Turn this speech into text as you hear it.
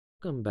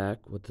Welcome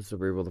back with the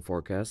Suburban Weather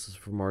Forecast. This is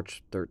for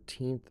March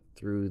 13th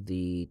through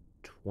the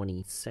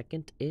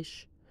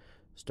 22nd-ish.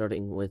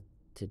 Starting with,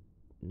 it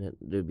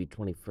would be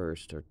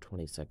 21st or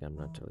 22nd, I'm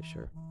not totally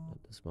sure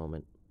at this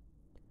moment.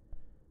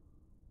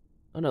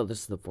 Oh no, this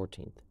is the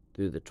 14th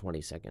through the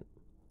 22nd.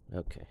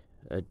 Okay,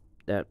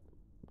 that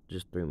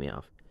just threw me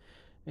off.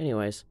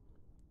 Anyways,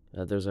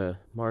 there's a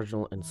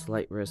marginal and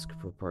slight risk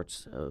for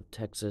parts of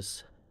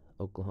Texas,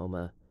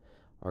 Oklahoma,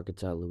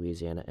 Arkansas,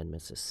 Louisiana, and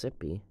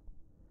Mississippi,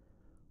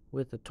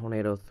 with a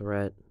tornado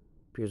threat.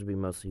 Appears to be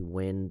mostly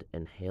wind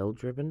and hail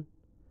driven,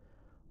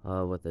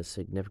 with a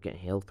significant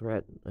hail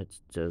threat. It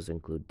does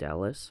include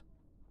Dallas.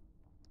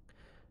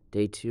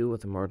 Day 2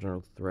 with a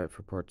marginal threat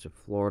for parts of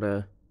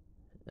Florida,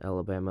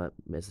 Alabama,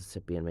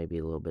 Mississippi, and maybe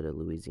a little bit of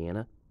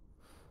Louisiana,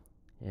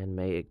 and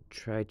may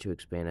try to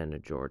expand into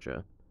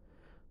Georgia.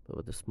 But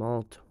with a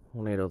small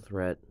tornado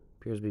threat,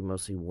 appears to be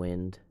mostly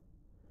wind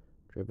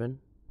driven,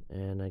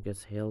 and I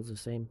guess hail's the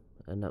same.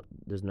 No,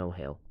 there's no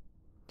hail.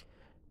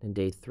 Then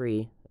day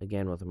 3,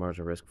 again with a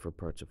marginal risk for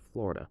parts of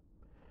Florida.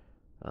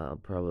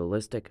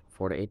 Probabilistic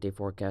 4 to 8 day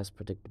forecast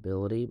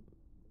predictability.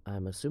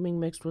 I'm assuming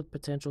mixed with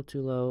potential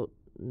too low.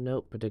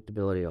 Nope,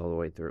 predictability all the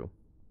way through.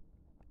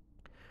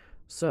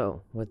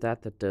 So, with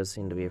that does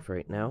seem to be it for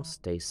right now.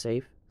 Stay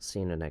safe. See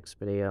you in the next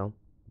video.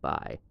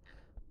 Bye.